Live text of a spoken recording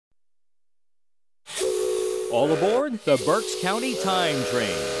All aboard the Berks County Time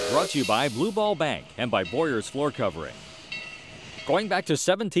Train, brought to you by Blue Ball Bank and by Boyer's Floor Covering. Going back to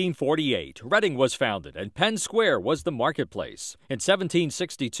 1748, Reading was founded and Penn Square was the marketplace. In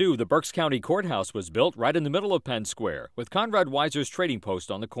 1762, the Berks County Courthouse was built right in the middle of Penn Square, with Conrad Weiser's trading post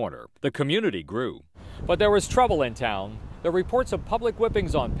on the corner. The community grew. But there was trouble in town. There were reports of public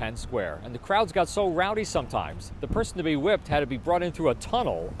whippings on Penn Square, and the crowds got so rowdy sometimes, the person to be whipped had to be brought in through a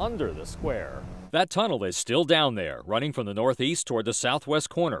tunnel under the square. That tunnel is still down there, running from the northeast toward the southwest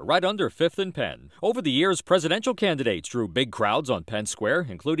corner, right under 5th and Penn. Over the years, presidential candidates drew big crowds on Penn Square,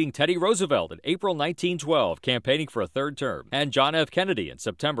 including Teddy Roosevelt in April 1912, campaigning for a third term, and John F. Kennedy in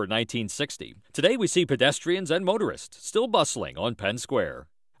September 1960. Today, we see pedestrians and motorists still bustling on Penn Square.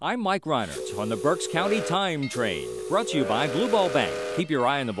 I'm Mike Reinert on the Berks County Time Train, brought to you by Blue Ball Bank, keep your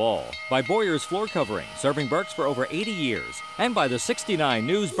eye on the ball, by Boyer's Floor Covering, serving Berks for over 80 years, and by the 69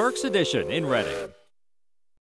 News Berks Edition in Reading.